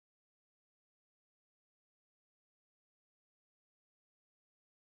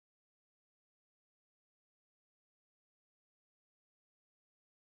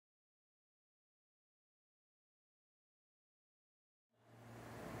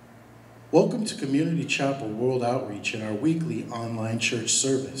Welcome to Community Chapel World Outreach and our weekly online church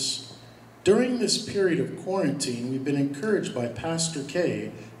service. During this period of quarantine, we've been encouraged by Pastor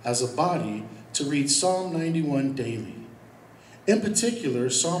Kay as a body to read Psalm 91 daily. In particular,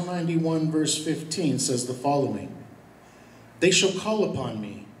 Psalm 91 verse 15 says the following: "They shall call upon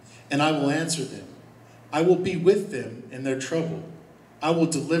me, and I will answer them. I will be with them in their trouble. I will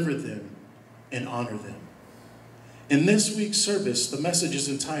deliver them and honor them." In this week's service, the message is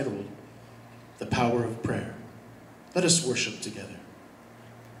entitled, "The Power of Prayer." Let us worship together.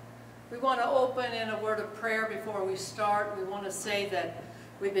 We want to open in a word of prayer before we start. We want to say that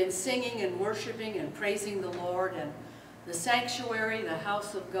we've been singing and worshiping and praising the Lord, and the sanctuary, the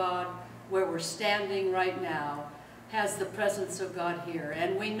house of God, where we're standing right now, has the presence of God here.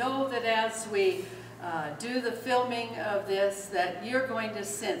 And we know that as we do the filming of this, that you're going to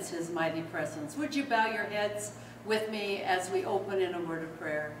sense His mighty presence. Would you bow your heads with me as we open in a word of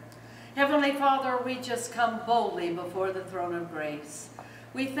prayer? Heavenly Father, we just come boldly before the throne of grace.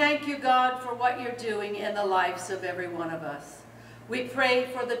 We thank you, God, for what you're doing in the lives of every one of us. We pray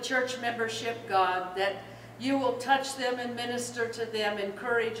for the church membership, God, that you will touch them and minister to them,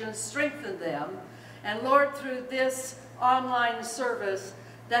 encourage and strengthen them. And Lord, through this online service,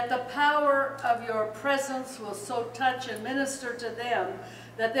 that the power of your presence will so touch and minister to them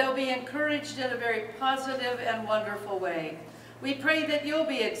that they'll be encouraged in a very positive and wonderful way. We pray that you'll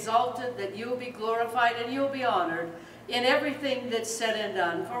be exalted, that you'll be glorified, and you'll be honored in everything that's said and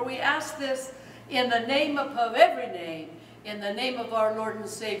done. For we ask this in the name above every name, in the name of our Lord and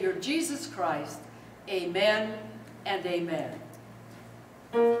Savior, Jesus Christ. Amen and amen.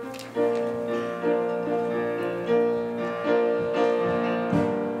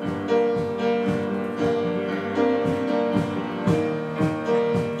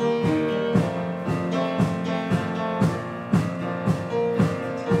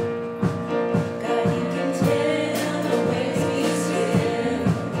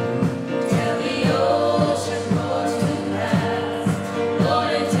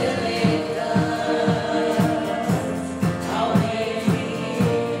 Until it does, I'll wait for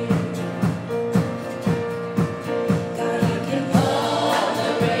you.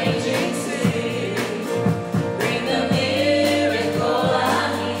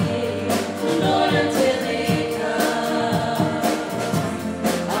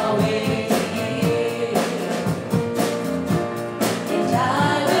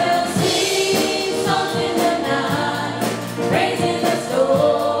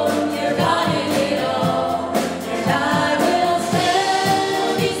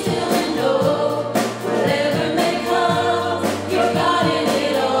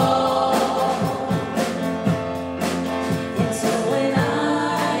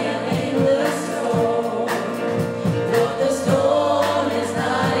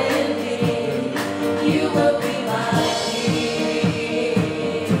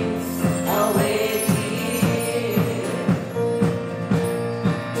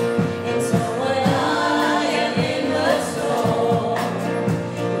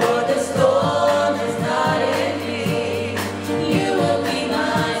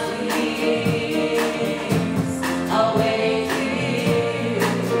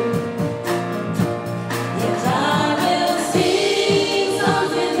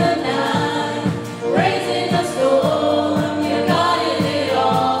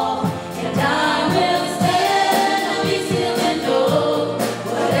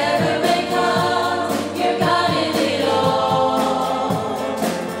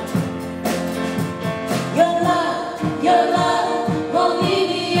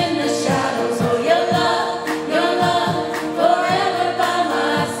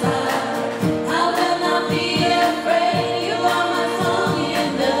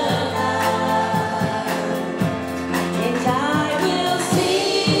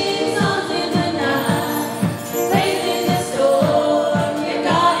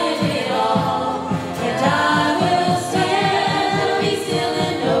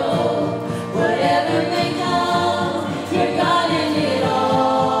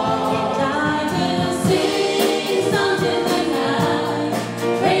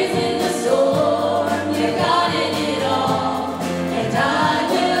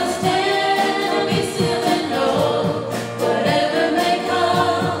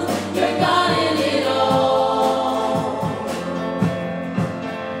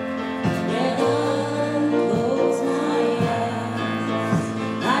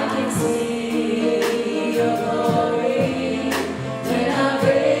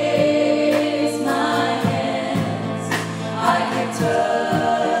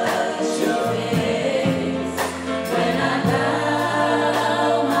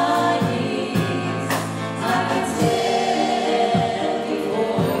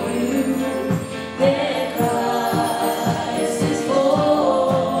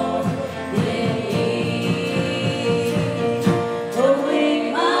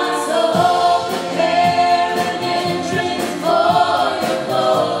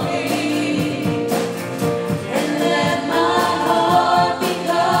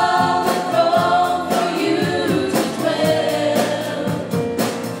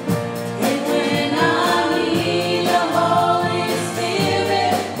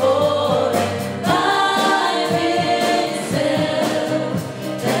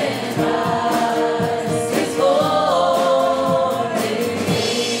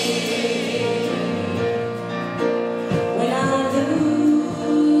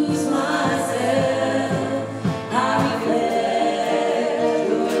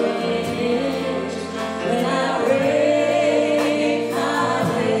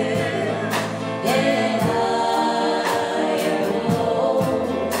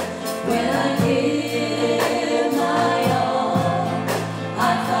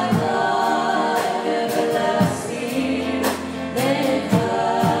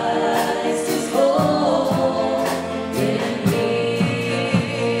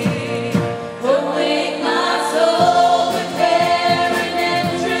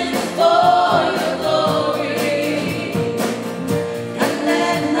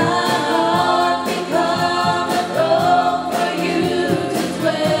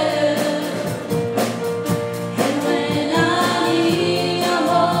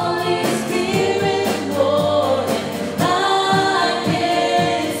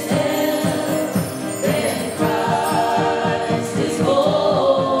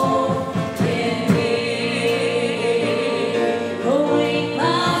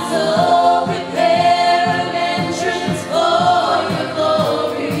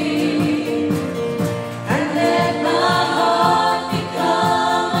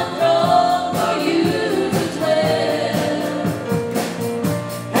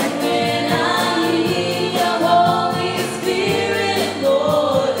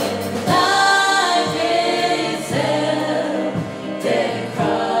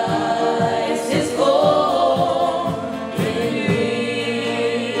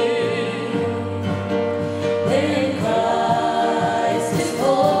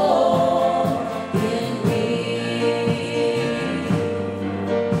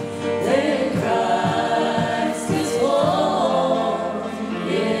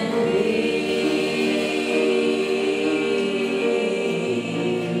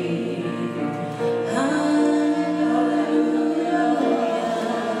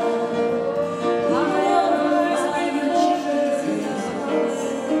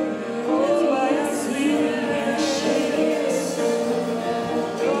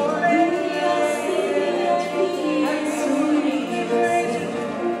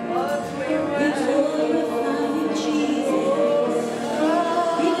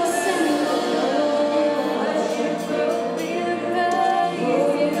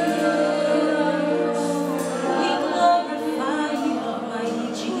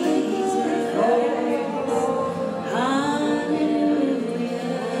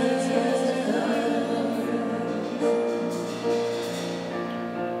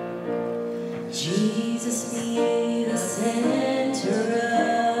 Jesus be the center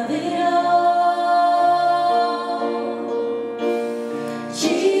of it all.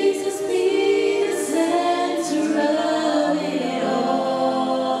 Jesus be the center of it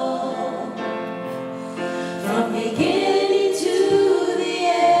all. From beginning to the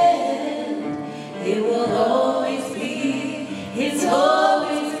end, it will always be, it's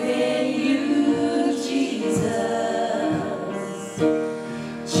always been you, Jesus.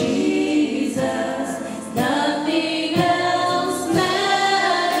 Nothing else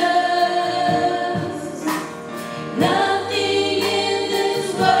matters. Nothing in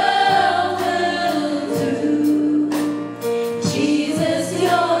this world will do. Jesus,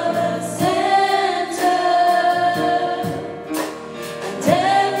 you're the center, and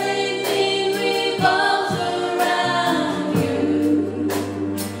everything revolves around you.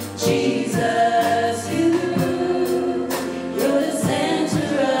 Jesus, you're the center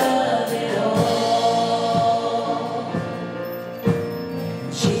of it all.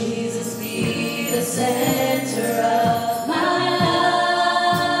 Jesus be the center of my life.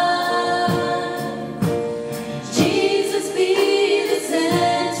 Jesus be the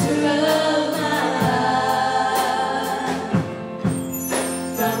center of my life.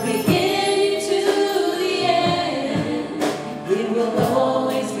 From beginning to the end, it will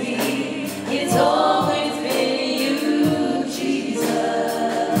always be, it's always been you, Jesus.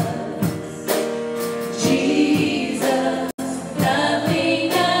 Jesus.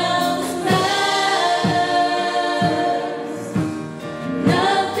 Nothing else matters.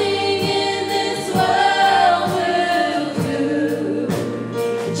 Nothing in this world will do.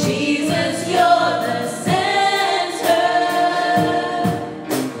 Jesus, you're the center,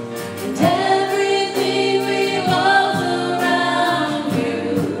 and everything revolves around you.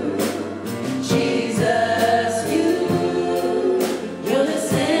 Jesus, you're the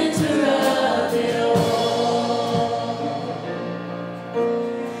center of it all.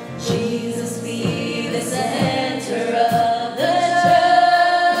 Jesus be the center of the church.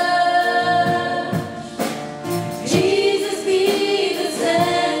 Jesus be the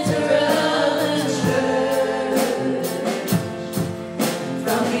center of the church.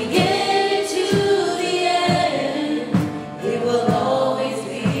 From beginning to the end, it will always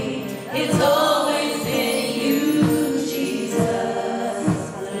be, it's always been you, Jesus.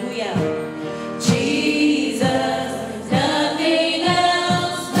 Hallelujah. Jesus, nothing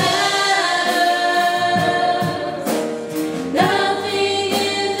else matters. Nothing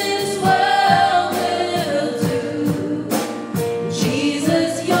in this world will do.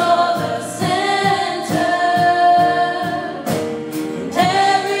 Jesus, you're the center, and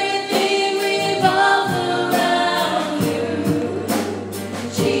everything revolves around you.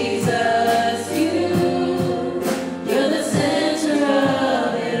 Jesus, you're the center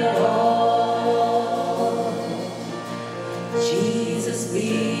of it all. Jesus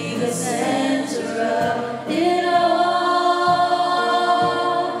be the center of it all.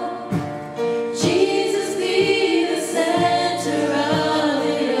 Jesus be the center of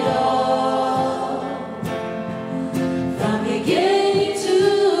it all. From beginning to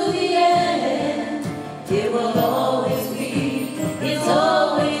the end, it will always be, it's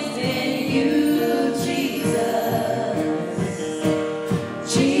always been you, Jesus.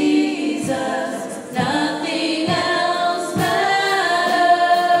 Jesus, nothing else matters.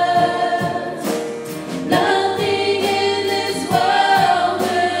 Nothing in this world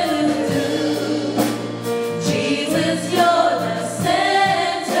will do. Jesus, you're the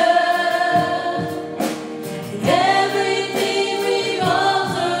center, and everything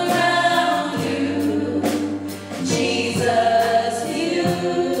revolves around you. Jesus,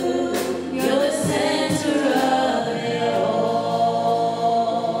 you're the center of it all.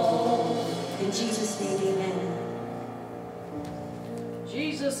 In Jesus' name, amen.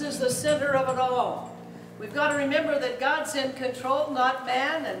 Jesus is the center of it all. We've got to remember that God's in control, not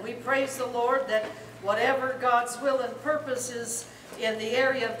man, and we praise the Lord that whatever God's will and purpose is in the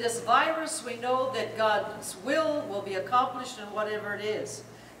area of this virus, we know that God's will be accomplished in whatever it is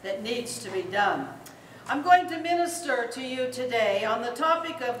that needs to be done. I'm going to minister to you today on the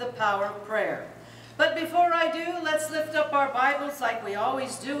topic of the power of prayer. But before I do, let's lift up our Bibles like we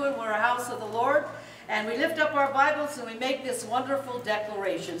always do when we're a house of the Lord. And we lift up our Bibles and we make this wonderful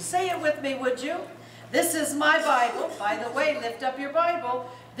declaration. Say it with me, would you? This is my Bible. By the way, lift up your Bible.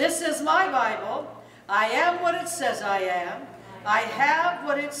 This is my Bible. I am what it says I am. I have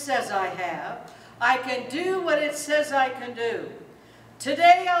what it says I have. I can do what it says I can do.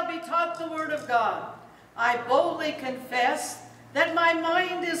 Today I'll be taught the Word of God. I boldly confess that my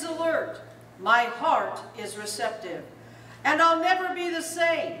mind is alert, my heart is receptive, and I'll never be the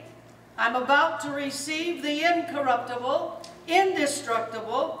same. I'm about to receive the incorruptible,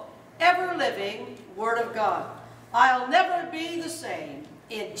 indestructible, ever-living Word of God. I'll never be the same.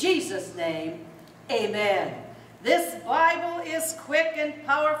 In Jesus' name, amen. This Bible is quick and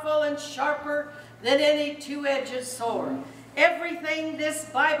powerful and sharper than any two-edged sword. Everything this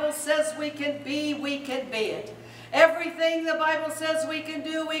Bible says we can be it. Everything the Bible says we can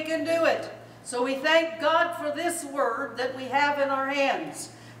do it. So we thank God for this word that we have in our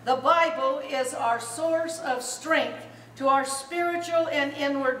hands. The Bible is our source of strength to our spiritual and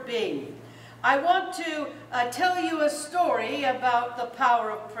inward being. I want to tell you a story about the power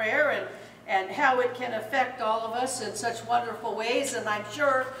of prayer and how it can affect all of us in such wonderful ways. And I'm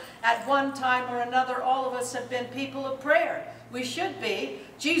sure at one time or another, all of us have been people of prayer. We should be.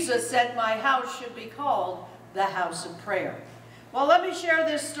 Jesus said, "My house should be called the house of prayer." Well, let me share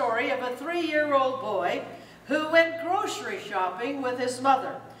this story of a 3-year-old boy who went grocery shopping with his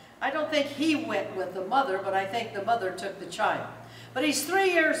mother. I don't think he went with the mother, but I think the mother took the child. But he's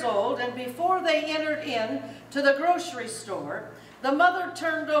 3 years old, and before they entered in to the grocery store, the mother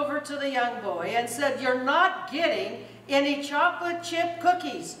turned over to the young boy and said, "You're not getting any chocolate chip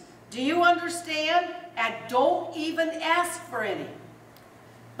cookies. Do you understand? And don't even ask for any."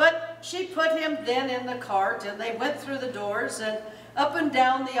 But she put him then in the cart, and they went through the doors, and up and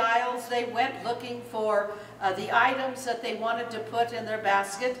down the aisles they went looking for the items that they wanted to put in their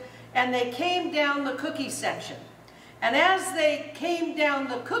basket, and they came down the cookie section. And as they came down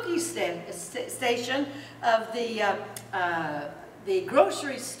the cookie station of the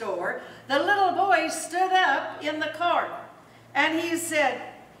grocery store, the little boy stood up in the cart, and he said,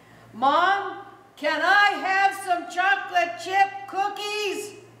 "Mom, can I have some chocolate chip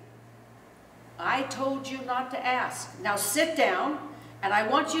cookies?" "I told you not to ask. Now sit down, and I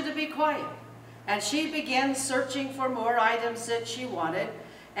want you to be quiet." And she began searching for more items that she wanted,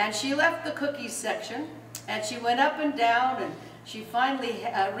 and she left the cookies section, and she went up and down, and she finally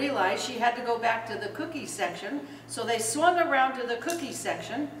realized she had to go back to the cookie section. So they swung around to the cookie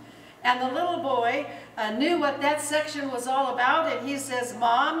section, and the little boy knew what that section was all about, and he says,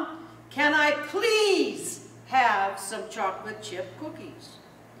 "Mom, can I please have some chocolate chip cookies?"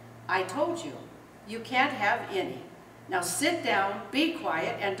 "I told you, you can't have any. Now sit down, be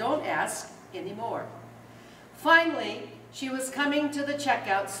quiet, and don't ask anymore." Finally, she was coming to the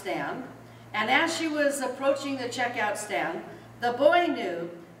checkout stand, and as she was approaching the checkout stand, the boy knew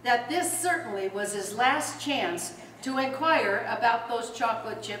that this certainly was his last chance to inquire about those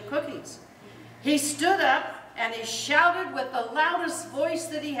chocolate chip cookies. He stood up and he shouted with the loudest voice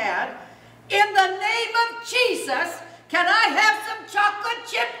that he had, "In the name of Jesus, can I have some chocolate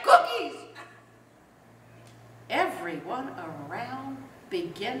chip cookies?" Everyone around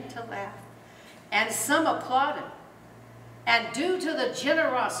began to laugh, and some applauded. And due to the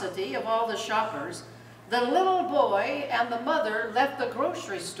generosity of all the shoppers, the little boy and the mother left the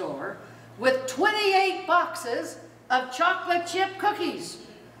grocery store with 28 boxes of chocolate chip cookies.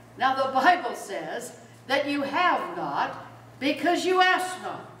 Now the Bible says that you have not because you ask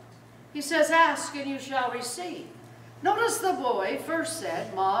not. He says, "Ask and you shall receive." Notice the boy first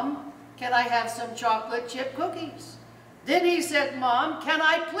said, "Mom, can I have some chocolate chip cookies?" Then he said, "Mom, can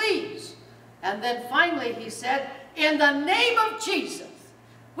I please?" And then finally he said, "In the name of Jesus."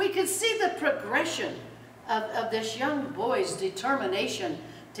 We could see the progression of this young boy's determination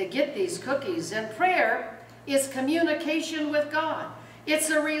to get these cookies. And prayer is communication with God. It's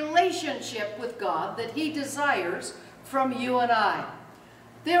a relationship with God that He desires from you and I.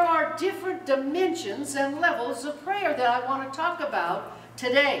 There are different dimensions and levels of prayer that I want to talk about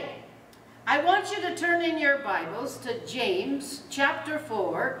today. I want you to turn in your Bibles to James chapter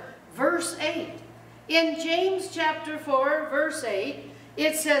 4, verse 8. In James chapter 4, verse 8,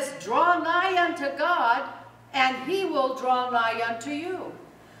 it says, "Draw nigh unto God, and He will draw nigh unto you."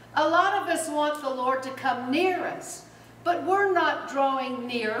 A lot of us want the Lord to come near us, but we're not drawing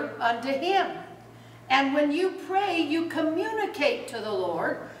near unto Him. And when you pray, you communicate to the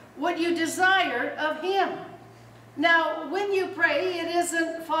Lord what you desire of Him. Now, when you pray, it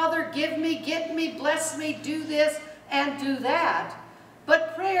isn't, "Father, give me, get me, bless me, do this and do that."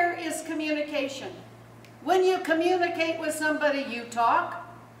 But prayer is communication. When you communicate with somebody, you talk,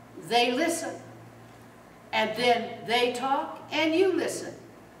 they listen. And then they talk, and you listen.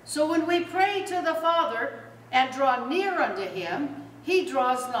 So when we pray to the Father and draw near unto Him, He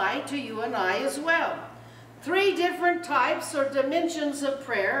draws nigh to you and I as well. 3 different types or dimensions of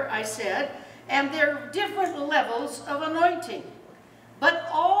prayer, I said, and there are different levels of anointing. But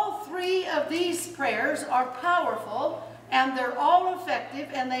all 3 of these prayers are powerful, and they're all effective,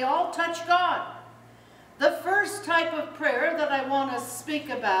 and they all touch God. The first type of prayer that I want to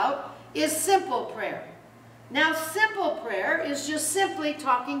speak about is simple prayer. Now, simple prayer is just simply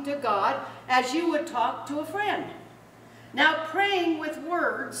talking to God as you would talk to a friend. Now, praying with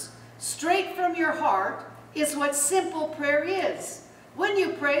words straight from your heart is what simple prayer is. When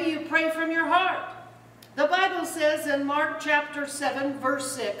you pray from your heart. The Bible says in Mark chapter 7,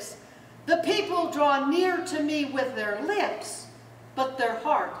 verse 6, "The people draw near to me with their lips, but their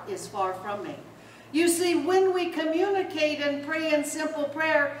heart is far from me." You see, when we communicate and pray in simple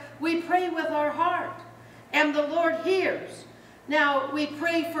prayer, we pray with our heart, and the Lord hears. Now, we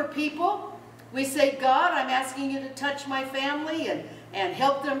pray for people. We say, "God, I'm asking you to touch my family and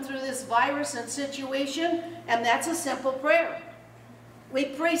help them through this virus and situation," and that's a simple prayer. We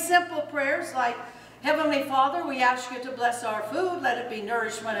pray simple prayers like, "Heavenly Father, we ask you to bless our food. Let it be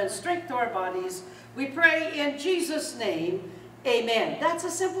nourishment and strength to our bodies. We pray in Jesus' name, amen." That's a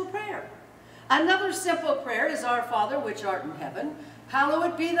simple prayer. Another simple prayer is, "Our Father, which art in heaven,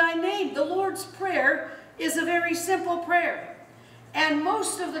 hallowed be thy name." The Lord's Prayer is a very simple prayer. And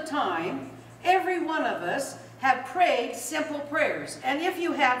most of the time, every one of us have prayed simple prayers. And if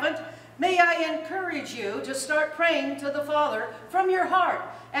you haven't, may I encourage you to start praying to the Father from your heart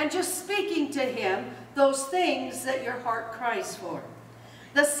and just speaking to Him those things that your heart cries for.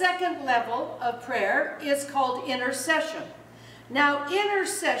 The second level of prayer is called intercession. Now,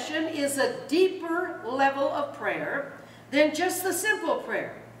 intercession is a deeper level of prayer than just the simple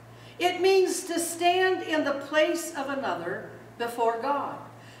prayer. It means to stand in the place of another before God.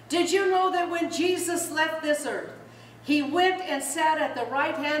 Did you know that when Jesus left this earth, He went and sat at the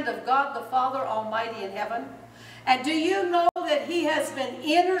right hand of God the Father Almighty in heaven? And do you know that He has been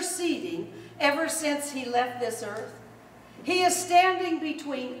interceding ever since He left this earth? He is standing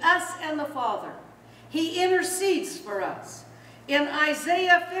between us and the Father. He intercedes for us. In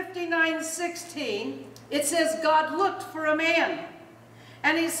Isaiah 59:16, it says, God looked for a man.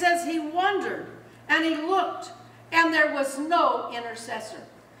 And He says He wondered and He looked and there was no intercessor.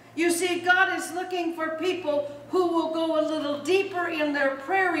 You see, God is looking for people who will go a little deeper in their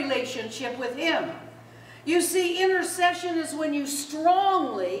prayer relationship with Him. You see, intercession is when you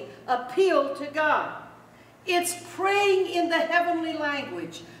strongly appeal to God. It's praying in the heavenly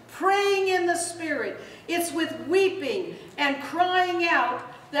language, praying in the Spirit. It's with weeping and crying out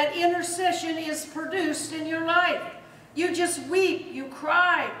that intercession is produced in your life. You just weep, you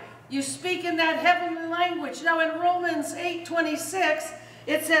cry, you speak in that heavenly language. Now in Romans 8:26,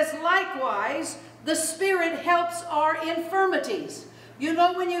 it says, likewise, the Spirit helps our infirmities. You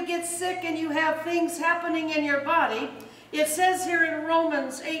know, when you get sick and you have things happening in your body, it says here in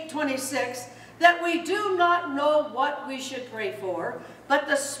Romans 8:26 that we do not know what we should pray for, but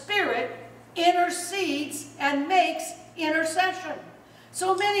the Spirit intercedes and makes intercession.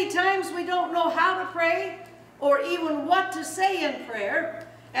 So many times we don't know how to pray or even what to say in prayer.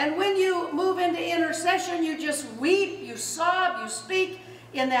 And when you move into intercession, you just weep, you sob, you speak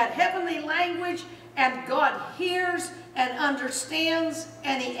in that heavenly language, and God hears and understands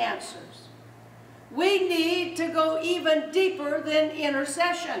and He answers. We need to go even deeper than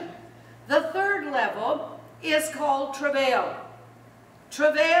intercession. The third level is called travail.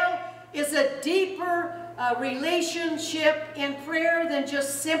 Travail is a deeper relationship in prayer than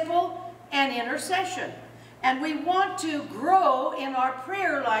just simple and intercession. And we want to grow in our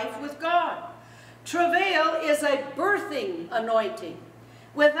prayer life with God. Travail is a birthing anointing.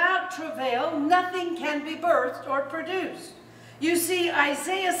 Without travail, nothing can be birthed or produced. You see,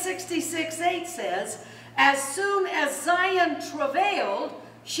 Isaiah 66:8 says, as soon as Zion travailed,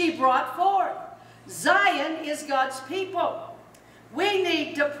 she brought forth. Zion is God's people. We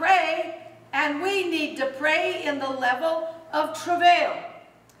need to pray, and we need to pray in the level of travail.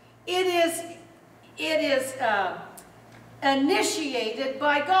 It is initiated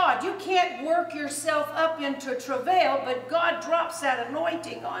by God. You can't work yourself up into travail, but God drops that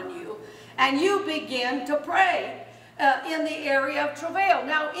anointing on you, and you begin to pray in the area of travail.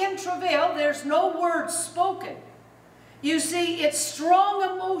 Now, in travail, there's no words spoken. You see, it's strong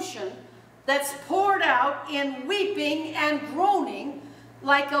emotion that's poured out in weeping and groaning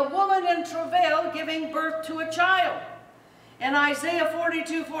like a woman in travail giving birth to a child. In Isaiah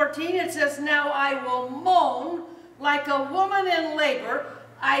 42:14, it says, now I will moan like a woman in labor.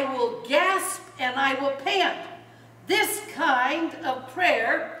 I will gasp and I will pant. This kind of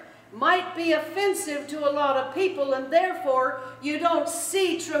prayer might be offensive to a lot of people, and therefore you don't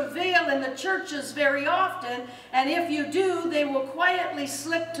see travail in the churches very often. And if you do, they will quietly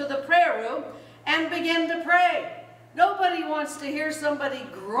slip to the prayer room and begin to pray. Nobody wants to hear somebody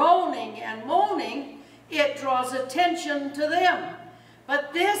groaning and moaning. It draws attention to them.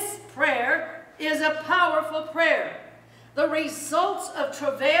 But this prayer is a powerful prayer. The results of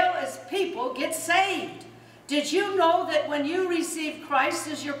travail is people get saved. Did you know that when you received Christ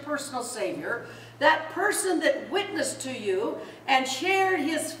as your personal Savior, that person that witnessed to you and shared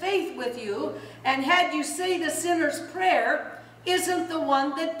his faith with you and had you say the sinner's prayer isn't the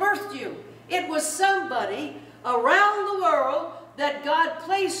one that birthed you? It was somebody around the world that God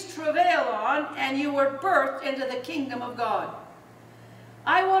placed travail on, and you were birthed into the kingdom of God.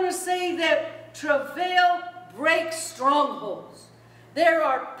 I want to say that travail breaks strongholds. There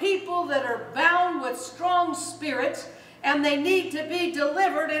are people that are bound with strong spirits, and they need to be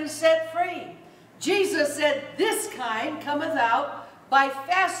delivered and set free. Jesus said, "This kind cometh out by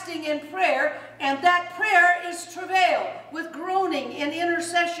fasting and prayer," and that prayer is travail, with groaning in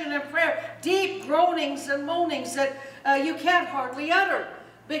intercession and prayer, deep groanings and moanings that you can't hardly utter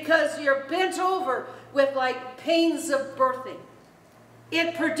because you're bent over with like pains of birthing.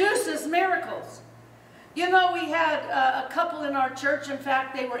 It produces miracles. You know, we had a couple in our church. In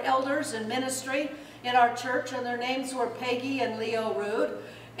fact, they were elders in ministry in our church, and their names were Peggy and Leo Rude.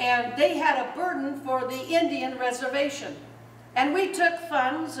 And they had a burden for the Indian reservation. And we took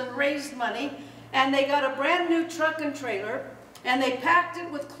funds and raised money, and they got a brand new truck and trailer, and they packed it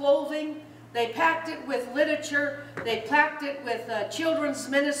with clothing, they packed it with literature, they packed it with children's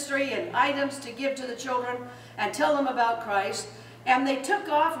ministry and items to give to the children and tell them about Christ. And they took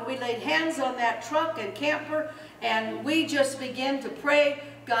off, and we laid hands on that truck and camper, and we just began to pray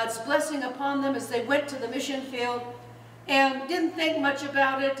God's blessing upon them as they went to the mission field, and didn't think much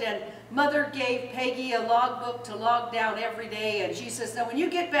about it. And Mother gave Peggy a logbook to log down every day, and she says, "Now when you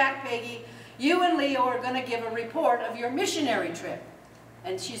get back, Peggy, you and Leo are going to give a report of your missionary trip."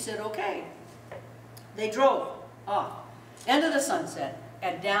 And she said, "Okay." They drove off into the sunset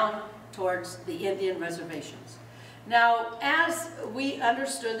and down towards the Indian reservations. Now, as we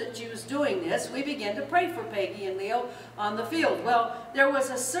understood that she was doing this, we began to pray for Peggy and Leo on the field. Well, there was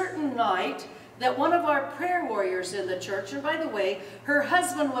a certain night that one of our prayer warriors in the church, and by the way, her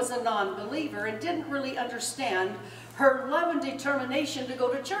husband was a non-believer and didn't really understand her love and determination to go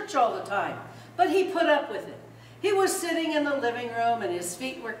to church all the time, but he put up with it. He was sitting in the living room, and his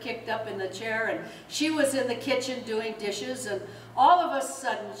feet were kicked up in the chair, and she was in the kitchen doing dishes, and all of a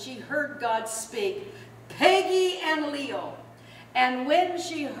sudden she heard God speak, "Peggy and Leo." And when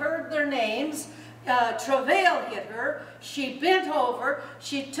she heard their names, travail hit her. She bent over,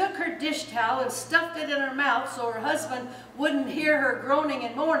 she took her dish towel and stuffed it in her mouth so her husband wouldn't hear her groaning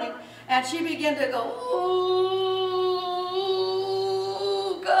and mourning, and she began to go, "Oh,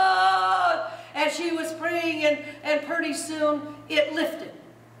 God." And she was praying, and pretty soon it lifted.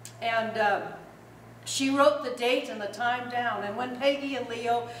 And she wrote the date and the time down, and when Peggy and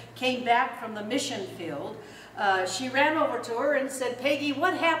Leo came back from the mission field, she ran over to her and said, "Peggy,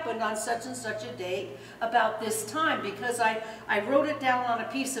 what happened on such and such a date about this time? Because I wrote it down on a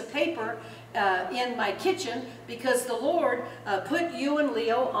piece of paper in my kitchen because the Lord put you and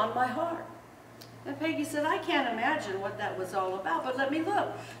Leo on my heart." And Peggy said, "I can't imagine what that was all about, but let me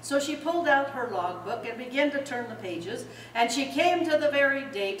look." So she pulled out her logbook and began to turn the pages, and she came to the very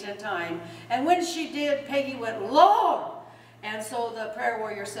date and time. And when she did, Peggy went, "Lord!" And so the prayer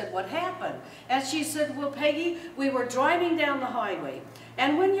warrior said, "What happened?" And she said, "Well, Peggy, we were driving down the highway.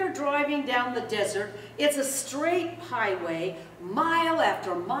 And when you're driving down the desert, it's a straight highway, mile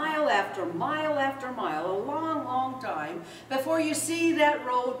after mile after mile after mile, a long, long time, before you see that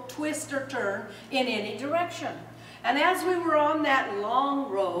road twist or turn in any direction. And as we were on that long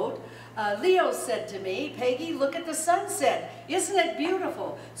road, Leo said to me, 'Peggy, look at the sunset. Isn't it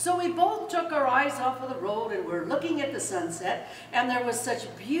beautiful?' So we both took our eyes off of the road and we're looking at the sunset, and there was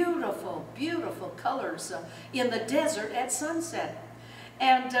such beautiful, beautiful colors in the desert at sunset.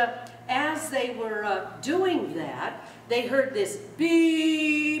 And as they were doing that, they heard this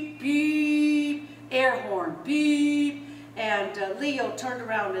beep, beep, air horn, beep, and Leo turned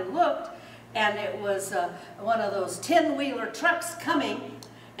around and looked, and it was one of those 10-wheeler trucks coming,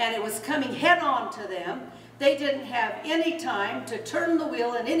 and it was coming head-on to them. They didn't have any time to turn the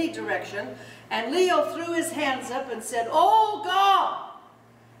wheel in any direction, and Leo threw his hands up and said, "Oh, God!"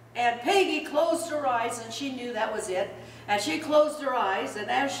 And Peggy closed her eyes, and she knew that was it. And she closed her eyes, and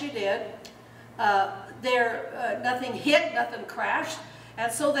as she did, nothing hit, nothing crashed.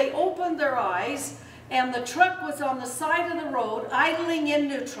 And so they opened their eyes, and the truck was on the side of the road, idling in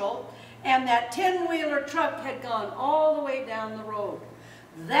neutral, and that 10-wheeler truck had gone all the way down the road.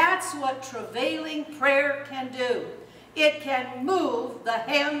 That's what travailing prayer can do. It can move the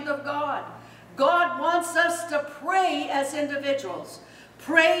hand of God. God wants us to pray as individuals,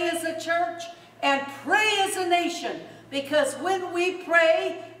 pray as a church, and pray as a nation. Because when we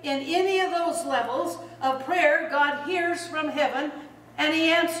pray, in any of those levels of prayer, God hears from heaven and He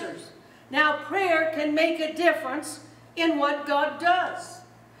answers. Now, prayer can make a difference in what God does.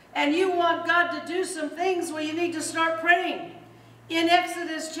 And you want God to do some things, well, you need to start praying. In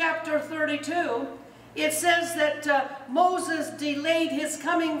Exodus chapter 32, it says that Moses delayed his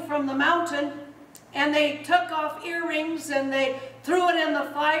coming from the mountain, and they took off earrings and they threw it in the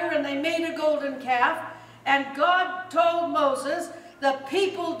fire and they made a golden calf. And God told Moses, the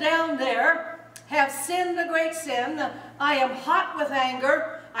people down there have sinned a great sin. I am hot with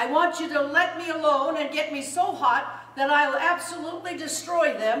anger. I want you to let me alone and get me so hot that I will absolutely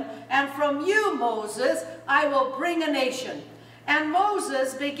destroy them. And from you, Moses, I will bring a nation. And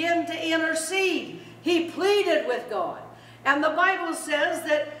Moses began to intercede. He pleaded with God. And the Bible says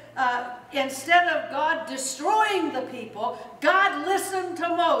that instead of God destroying the people, God listened to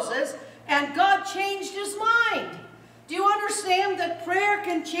Moses and God changed his mind. Do you understand that prayer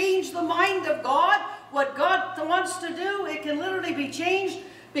can change the mind of God? What God wants to do, it can literally be changed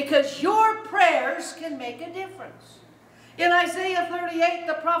because your prayers can make a difference. In Isaiah 38,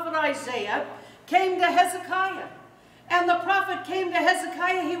 the prophet Isaiah came to Hezekiah. And the prophet came to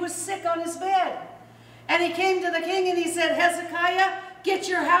Hezekiah. He was sick on his bed. And he came to the king and he said, Hezekiah, get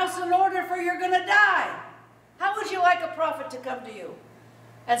your house in order for you're going to die. How would you like a prophet to come to you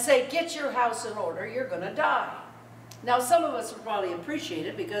and say, get your house in order, you're going to die? Now, some of us would probably appreciate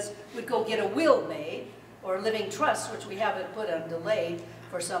it because we'd go get a will made or a living trust, which we haven't put on delayed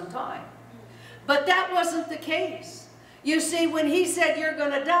for some time. But that wasn't the case. You see, when he said, you're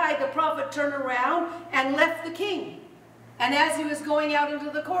going to die, the prophet turned around and left the king. And as he was going out into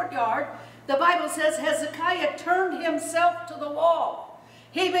the courtyard, the Bible says Hezekiah turned himself to the wall.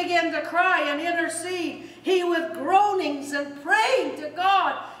 He began to cry and intercede. He, with groanings and praying to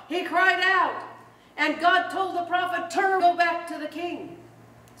God, he cried out. And God told the prophet, go back to the king.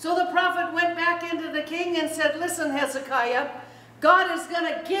 So the prophet went back into the king and said, listen, Hezekiah, God is going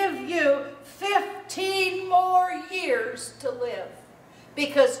to give you 15 more years to live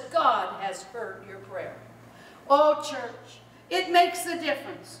because God has heard your prayer. Oh, church, it makes a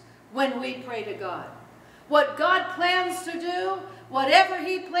difference when we pray to God. What God plans to do, whatever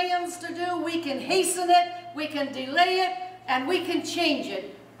He plans to do, we can hasten it, we can delay it, and we can change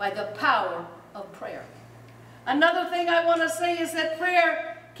it by the power of prayer. Another thing I want to say is that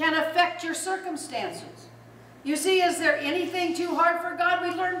prayer can affect your circumstances. You see, is there anything too hard for God?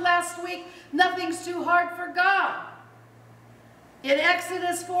 We learned last week, nothing's too hard for God. In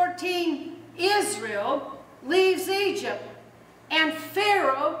Exodus 14, Israel leaves Egypt, and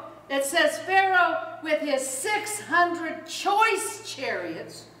Pharaoh, it says Pharaoh with his 600 choice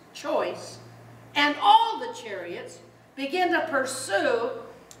chariots, and all the chariots, begin to pursue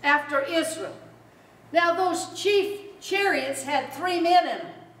after Israel. Now those chief chariots had 3 men in them.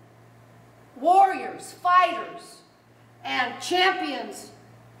 Warriors, fighters, and champions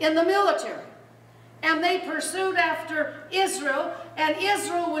in the military. And they pursued after Israel, and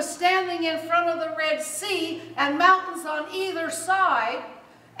Israel was standing in front of the Red Sea and mountains on either side.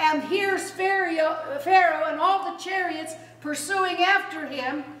 And here's Pharaoh and all the chariots pursuing after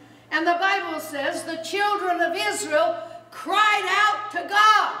him. And the Bible says the children of Israel cried out to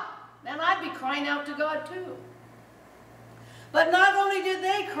God. And I'd be crying out to God too. But not only did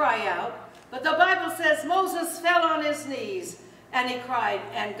they cry out, but the Bible says Moses fell on his knees and he cried,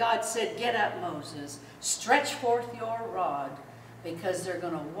 and God said, get up, Moses, stretch forth your rod, because they're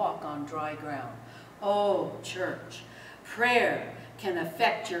going to walk on dry ground. Oh, church, prayer can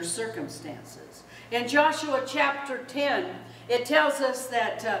affect your circumstances. In Joshua chapter 10, it tells us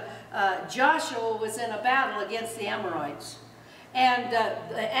that Joshua was in a battle against the Amorites. And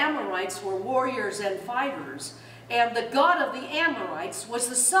the Amorites were warriors and fighters. And the god of the Amorites was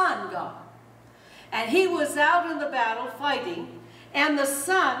the sun god. And he was out in the battle fighting, and the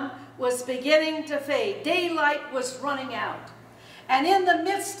sun was beginning to fade. Daylight was running out. And in the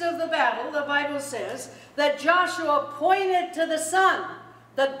midst of the battle, the Bible says that Joshua pointed to the sun,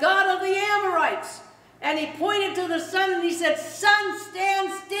 the god of the Amorites. And he pointed to the sun and he said, sun,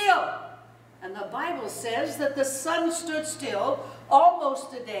 stand still. And the Bible says that the sun stood still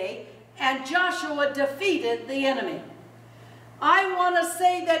almost a day, and Joshua defeated the enemy. I want to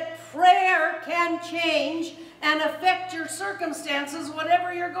say that prayer can change and affect your circumstances,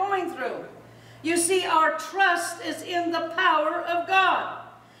 whatever you're going through. You see, our trust is in the power of God.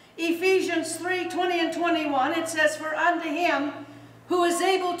 Ephesians 3:20 and 21, it says, for unto him who is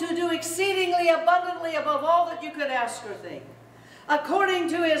able to do exceedingly abundantly above all that you could ask or think, according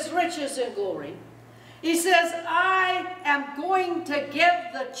to his riches in glory. He says, I am going to give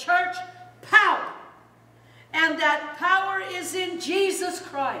the church power. And that power is in Jesus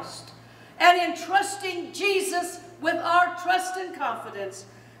Christ. And in trusting Jesus with our trust and confidence,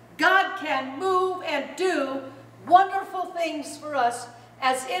 God can move and do wonderful things for us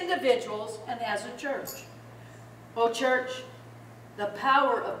as individuals and as a church. Oh, church, the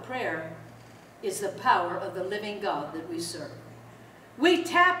power of prayer is the power of the living God that we serve. We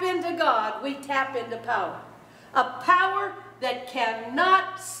tap into God, we tap into power. A power that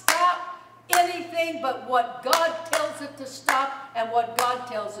cannot stop anything but what God tells it to stop and what God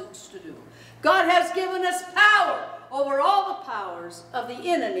tells it to do. God has given us power over all the powers of the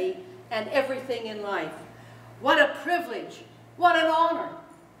enemy and everything in life. What a privilege, what an honor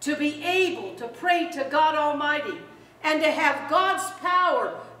to be able to pray to God Almighty and to have God's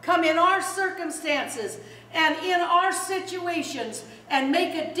power come in our circumstances and in our situations and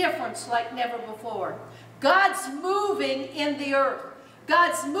make a difference like never before. God's moving in the earth.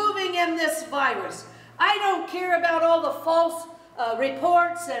 God's moving in this virus. I don't care about all the false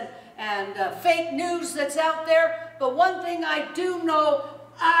reports and fake news that's out there, but one thing I do know,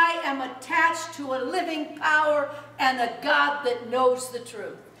 I am attached to a living power and a God that knows the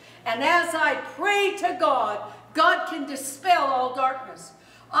truth. And as I pray to God, God can dispel all darkness.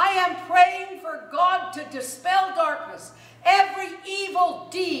 I am praying for God to dispel darkness. Every evil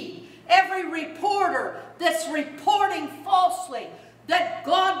deed, every reporter that's reporting falsely, that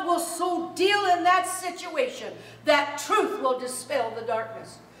God will so deal in that situation that truth will dispel the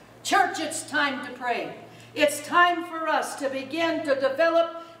darkness. Church, it's time to pray. It's time for us to begin to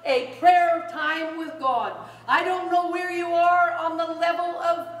develop a prayer time with God. I don't know where you are on the level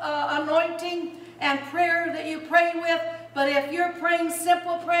of anointing and prayer that you pray with, but if you're praying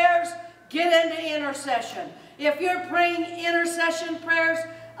simple prayers, get into intercession. If you're praying intercession prayers,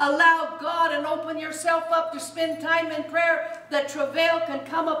 allow God and open yourself up to spend time in prayer. The travail can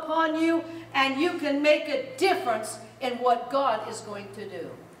come upon you and you can make a difference in what God is going to do.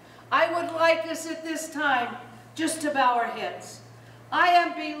 I would like us at this time just to bow our heads. I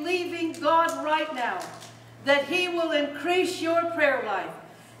am believing God right now that He will increase your prayer life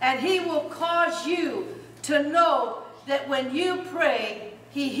and He will cause you to know that when you pray,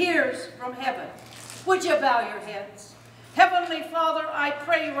 He hears from heaven. Would you bow your heads? Heavenly Father, I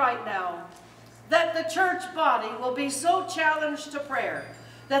pray right now that the church body will be so challenged to prayer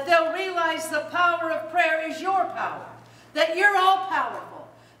that they'll realize the power of prayer is your power, that you're all powerful,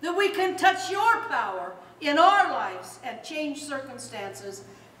 that we can touch your power in our lives and change circumstances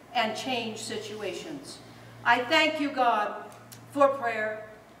and change situations. I thank you, God, for prayer.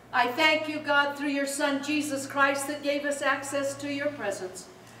 I thank you, God, through your Son, Jesus Christ, that gave us access to your presence,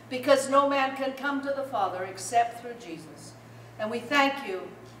 because no man can come to the Father except through Jesus. And we thank you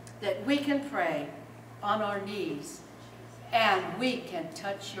that we can pray on our knees and we can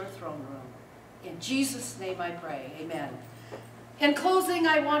touch your throne room. In Jesus' name I pray, amen. In closing,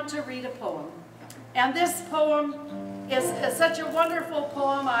 I want to read a poem. And this poem is such a wonderful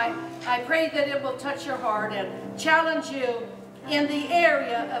poem. I pray that it will touch your heart and challenge you in the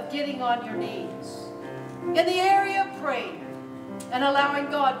area of getting on your knees, in the area of praying and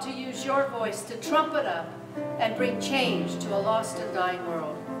allowing God to use your voice to trumpet up and bring change to a lost and dying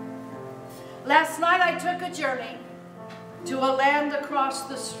world. Last night I took a journey to a land across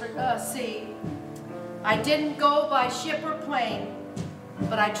the sea. I didn't go by ship or plane,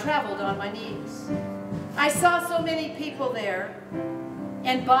 but I traveled on my knees. I saw so many people there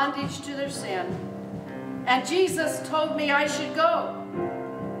in bondage to their sin, and Jesus told me I should go,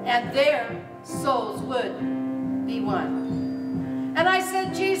 and their souls would be won. And I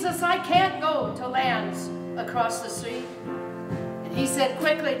said, Jesus, I can't go to lands across the sea. And he said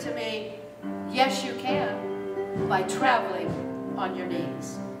quickly to me, yes, you can, by traveling on your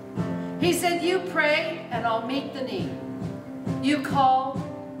knees. He said, you pray and I'll meet the need. You call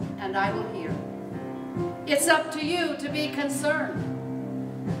and I will hear. It's up to you to be concerned,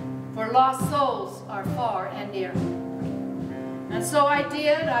 for lost souls are far and near. And so I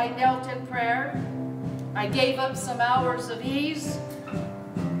did. I knelt in prayer. I gave up some hours of ease,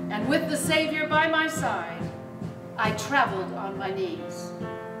 and with the Savior by my side, I traveled on my knees.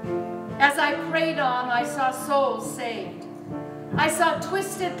 As I prayed on, I saw souls saved. I saw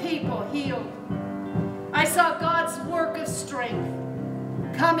twisted people healed. I saw God's work of strength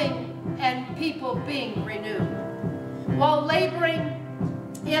coming and people being renewed. While laboring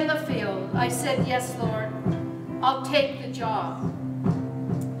in the field, I said, yes, Lord, I'll take the job.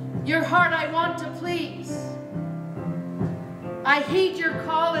 Your heart I want to please. I heed your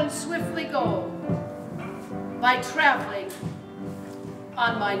call and swiftly go by traveling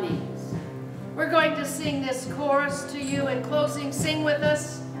on my knees. We're going to sing this chorus to you in closing. Sing with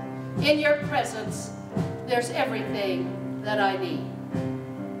us, in your presence there's everything that I need.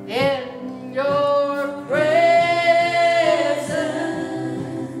 In your presence,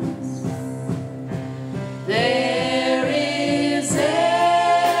 there is everything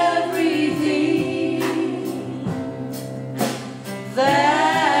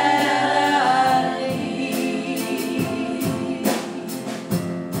that I need.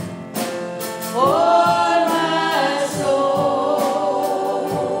 For my soul,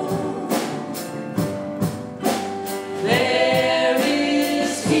 there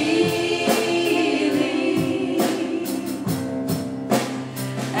is healing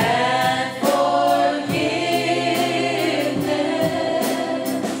and forgiveness.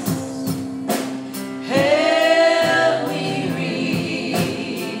 Help me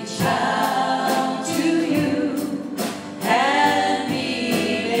reach out to you and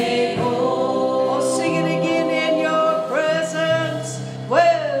be made whole. Sing it again. In your presence,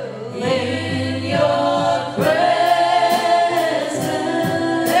 well, in your presence,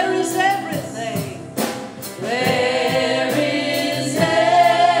 there is everything. There is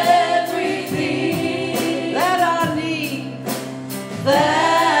everything that I need.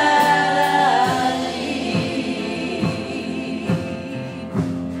 That I need.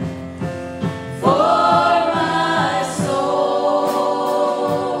 For my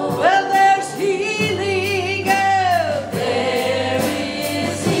soul, well, there's healing. Oh, there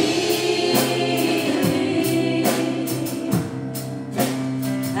is healing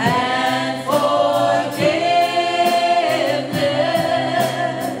and forgiveness.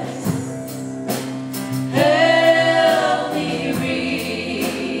 Help me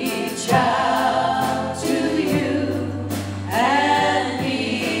reach out to you and be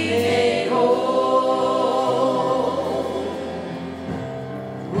made whole.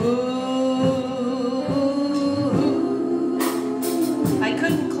 Ooh. I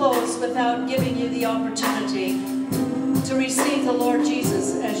couldn't close without giving you the opportunity to receive the Lord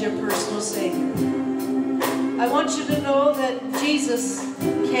Jesus as your personal Savior. I want you to know that Jesus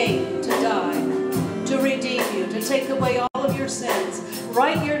came to die, to redeem you, to take away all of your sins.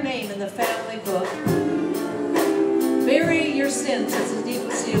 Write your name in the family book. Bury your sins as the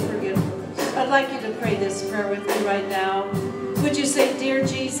deep sea of forgiveness. I'd like you to pray this prayer with me right now. Would you say, Dear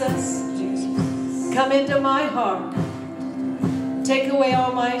Jesus, come into my heart. Take away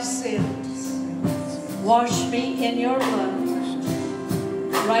all my sins. Wash me in your blood.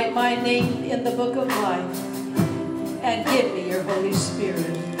 Write my name in the book of life. And give me your Holy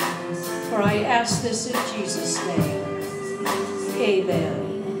Spirit. For I ask this in Jesus' name. Amen.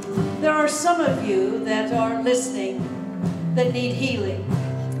 There are some of you that are listening that need healing.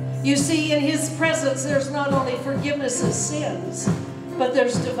 You see, in His presence, there's not only forgiveness of sins, but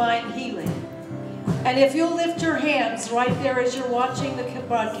there's divine healing. And if you'll lift your hands right there as you're watching the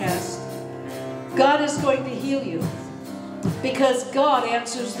broadcast, God is going to heal you, because God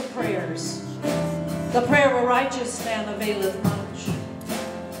answers the prayers. The prayer of a righteous man availeth much.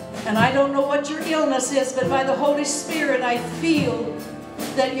 And I don't know what your illness is, but by the Holy Spirit, I feel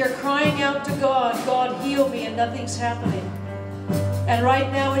that you're crying out to God, God, heal me, and nothing's happening. And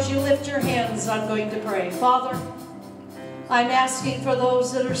right now, as you lift your hands, I'm going to pray. Father, I'm asking for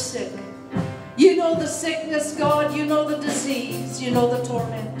those that are sick. You know the sickness, God. You know the disease. You know the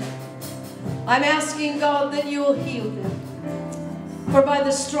torment. I'm asking, God, that you will heal them. For by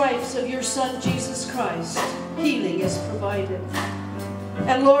the stripes of your Son, Jesus Christ, healing is provided.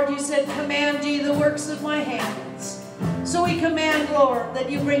 And Lord, you said, command ye the works of my hands. So we command, Lord, that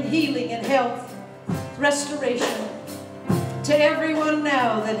you bring healing and health, restoration to everyone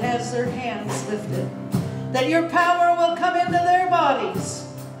now that has their hands lifted. That your power will come into their bodies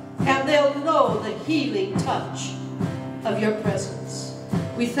and they'll know the healing touch of your presence.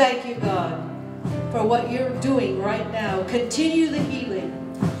 We thank you, God, for what you're doing right now. Continue the healing,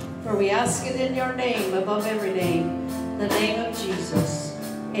 for we ask it in your name, above every name, the name of Jesus.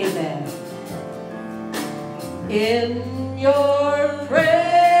 Amen. In your